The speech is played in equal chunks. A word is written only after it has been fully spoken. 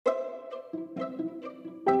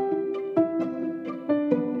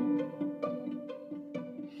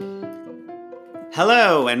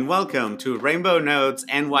Hello and welcome to Rainbow Notes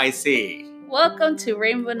NYC. Welcome to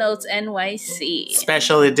Rainbow Notes NYC.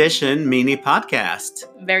 Special edition mini podcast.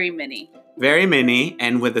 Very mini. Very mini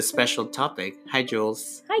and with a special topic. Hi,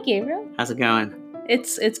 Jules. Hi, Gabriel. How's it going?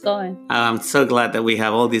 It's going. I'm so glad that we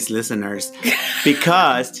have all these listeners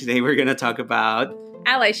because today we're going to talk about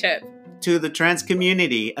allyship to the trans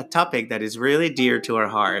community, a topic that is really dear to our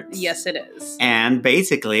hearts. Yes, it is. And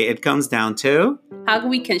basically, it comes down to how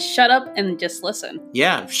we can shut up and just listen.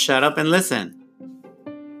 Yeah, shut up and listen.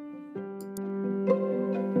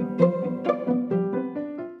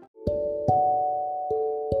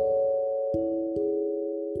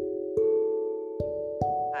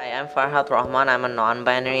 Hi, I'm Farhat Rahman. I'm a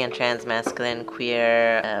non-binary and trans-masculine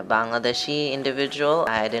queer Bangladeshi individual.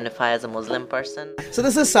 I identify as a Muslim person. So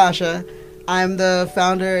this is Sasha. I'm the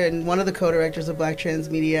founder and one of the co-directors of Black Trans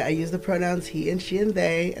Media. I use the pronouns he and she and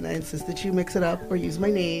they, and I insist that you mix it up or use my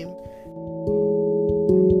name.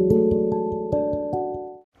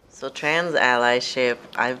 So trans allyship,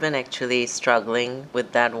 I've been actually struggling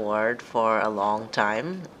with that word for a long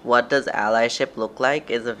time. What does allyship look like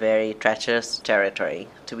is a very treacherous territory,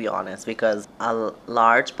 to be honest, because a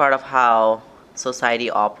large part of how society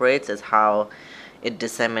operates is how it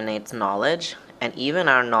disseminates knowledge. And even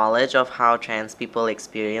our knowledge of how trans people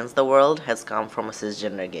experience the world has come from a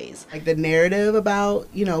cisgender gaze. Like the narrative about,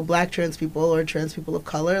 Black trans people or trans people of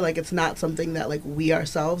color, like it's not something that like we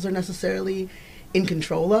ourselves are necessarily in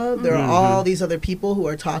control of. There are all these other people who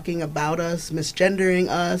are talking about us, misgendering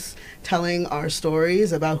us, telling our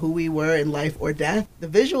stories about who we were in life or death. The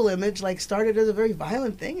visual image like started as a very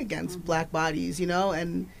violent thing against Black bodies,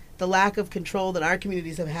 and the lack of control that our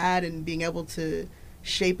communities have had in being able to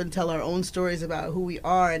shape and tell our own stories about who we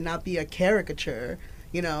are and not be a caricature,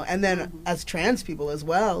 and then as trans people as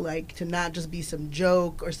well, like to not just be some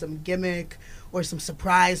joke or some gimmick or some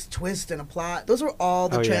surprise twist in a plot. Those were all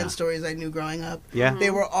the trans stories I knew growing up. Yeah. They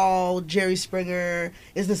were all Jerry Springer,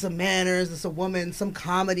 is this a man or is this a woman, some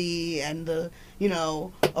comedy and the,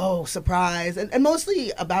 surprise, and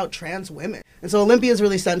mostly about trans women. And so Olympia is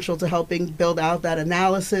really central to helping build out that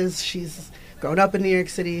analysis. She's grown up in New York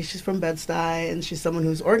City. She's from Bed-Stuy, and she's someone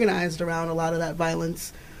who's organized around a lot of that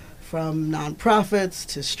violence, from nonprofits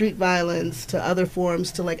to street violence to other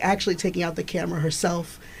forms, to like actually taking out the camera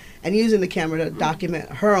herself and using the camera to document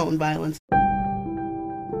her own violence.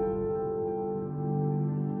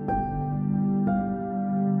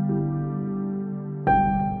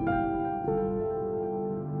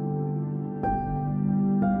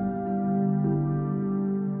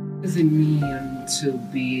 What does it mean to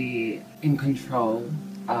be in control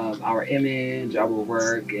of our image, our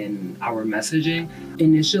work, and our messaging?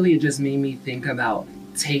 Initially, it just made me think about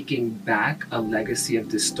taking back a legacy of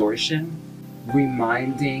distortion,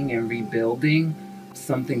 reminding and rebuilding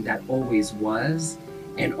something that always was,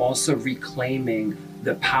 and also reclaiming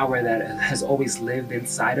the power that has always lived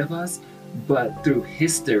inside of us, but through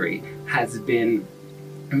history has been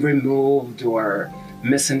removed or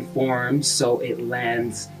misinformed, so it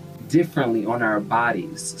lands differently on our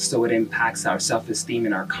bodies, so it impacts our self-esteem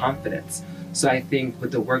and our confidence. So I think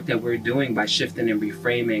with the work that we're doing by shifting and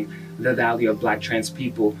reframing the value of Black trans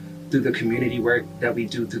people through the community work that we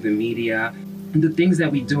do through the media, and the things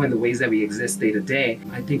that we do and the ways that we exist day to day,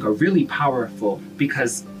 I think are really powerful,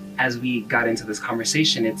 because as we got into this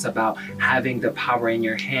conversation, it's about having the power in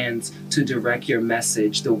your hands to direct your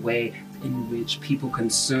message the way in which people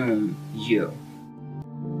consume you.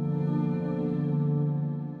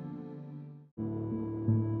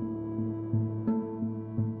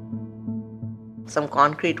 Some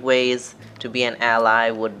concrete ways to be an ally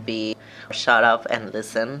would be shut up and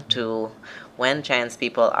listen to when trans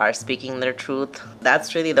people are speaking their truth.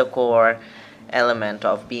 That's really the core element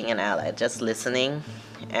of being an ally, just listening.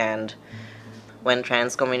 And when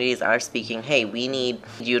trans communities are speaking, hey, we need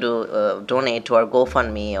you to donate to our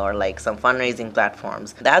GoFundMe or like some fundraising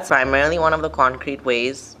platforms. That's primarily one of the concrete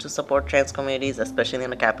ways to support trans communities, especially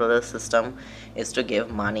in a capitalist system, is to give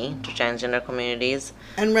money to transgender communities.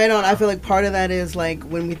 And right on, I feel like part of that is like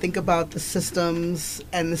when we think about the systems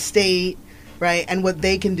and the state, right, and what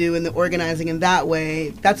they can do in the organizing in that way,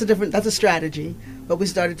 that's a strategy. But we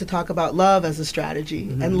started to talk about love as a strategy,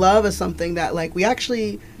 and love is something that like we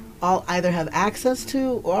actually all either have access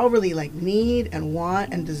to or all really like need and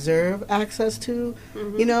want and deserve access to,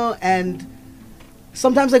 and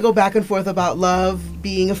sometimes I go back and forth about love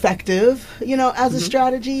being effective, as a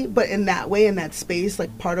strategy, but in that way, in that space,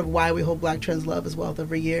 like part of why we hold Black Trans Love is Wealth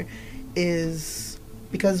every year is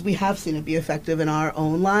because we have seen it be effective in our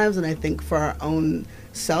own lives, and I think for our own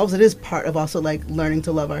selves. It is part of also like learning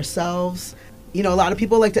to love ourselves. You know, a lot of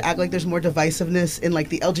people like to act like there's more divisiveness in like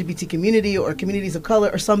the LGBT community or communities of color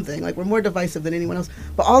or something. Like we're more divisive than anyone else.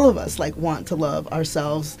 But all of us like want to love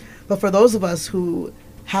ourselves. But for those of us who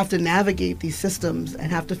have to navigate these systems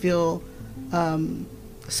and have to feel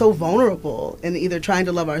so vulnerable in either trying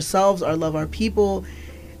to love ourselves or love our people,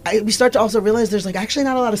 we start to also realize there's like actually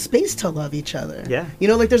not a lot of space to love each other. Yeah. You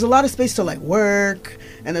know, like there's a lot of space to like work,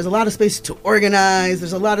 and there's a lot of space to organize.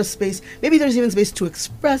 There's a lot of space. Maybe there's even space to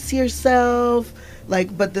express yourself.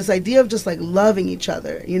 Like, but this idea of just like loving each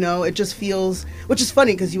other, you know, it just feels, which is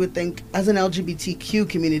funny because you would think as an LGBTQ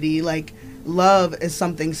community, like love is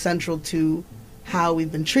something central to how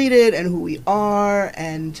we've been treated and who we are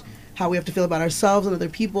and how we have to feel about ourselves and other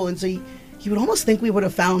people. And so you would almost think we would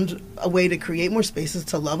have found a way to create more spaces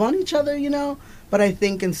to love on each other, you know? But I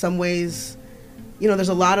think in some ways, you know, there's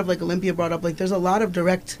a lot of, like Olympia brought up, like there's a lot of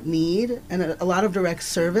direct need and a lot of direct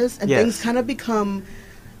service, and Yes. things kind of become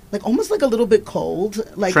like almost like a little bit cold.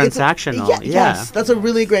 Like Transactional, yeah. Yes, that's a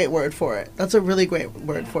really great word for it.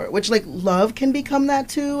 Which like love can become that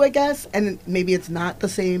too, I guess. And maybe it's not the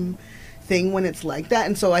same thing when it's like that.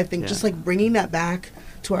 And so I think just like bringing that back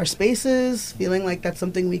to our spaces, feeling like that's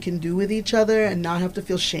something we can do with each other and not have to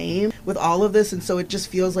feel shame with all of this. And so it just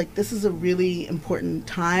feels like this is a really important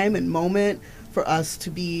time and moment for us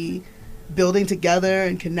to be building together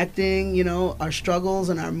and connecting, you know, our struggles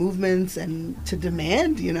and our movements, and to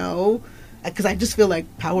demand, you know, because I just feel like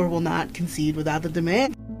power will not concede without the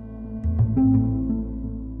demand.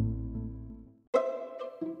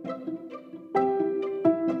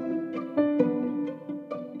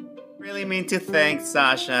 Really mean to thank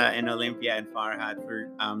Sasha and Olympia and Farhad for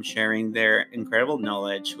sharing their incredible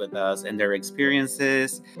knowledge with us and their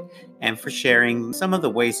experiences, and for sharing some of the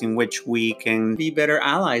ways in which we can be better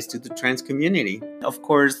allies to the trans community. Of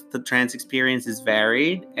course, the trans experience is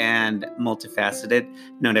varied and multifaceted.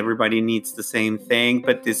 Not everybody needs the same thing,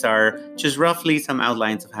 but these are just roughly some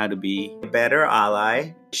outlines of how to be a better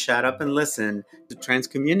ally. Shut up and listen to the trans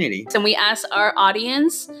community. And we ask our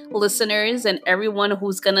audience, listeners, and everyone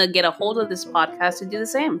who's going to get a hold of this podcast to do the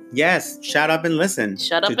same. Yes, shut up and listen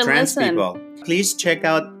Shut up to and trans listen. people. Please check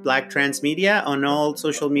out Black Trans Media on all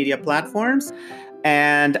social media platforms,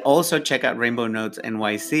 and also check out Rainbow Notes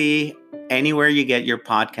NYC anywhere you get your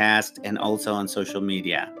podcast, and also on social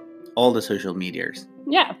media, all the social medias.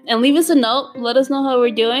 Yeah, and leave us a note. Let us know how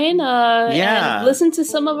we're doing. And listen to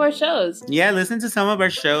some of our shows. Yeah, listen to some of our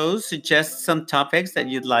shows, suggest some topics that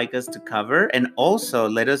you'd like us to cover, and also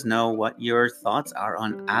let us know what your thoughts are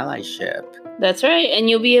on allyship. That's right. And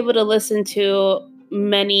you'll be able to listen to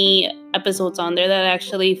many episodes on there that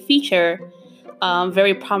actually feature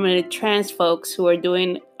very prominent trans folks who are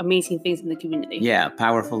doing amazing things in the community. Yeah,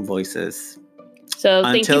 powerful voices. So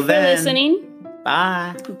thank Until you for then, listening.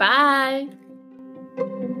 Bye. Bye.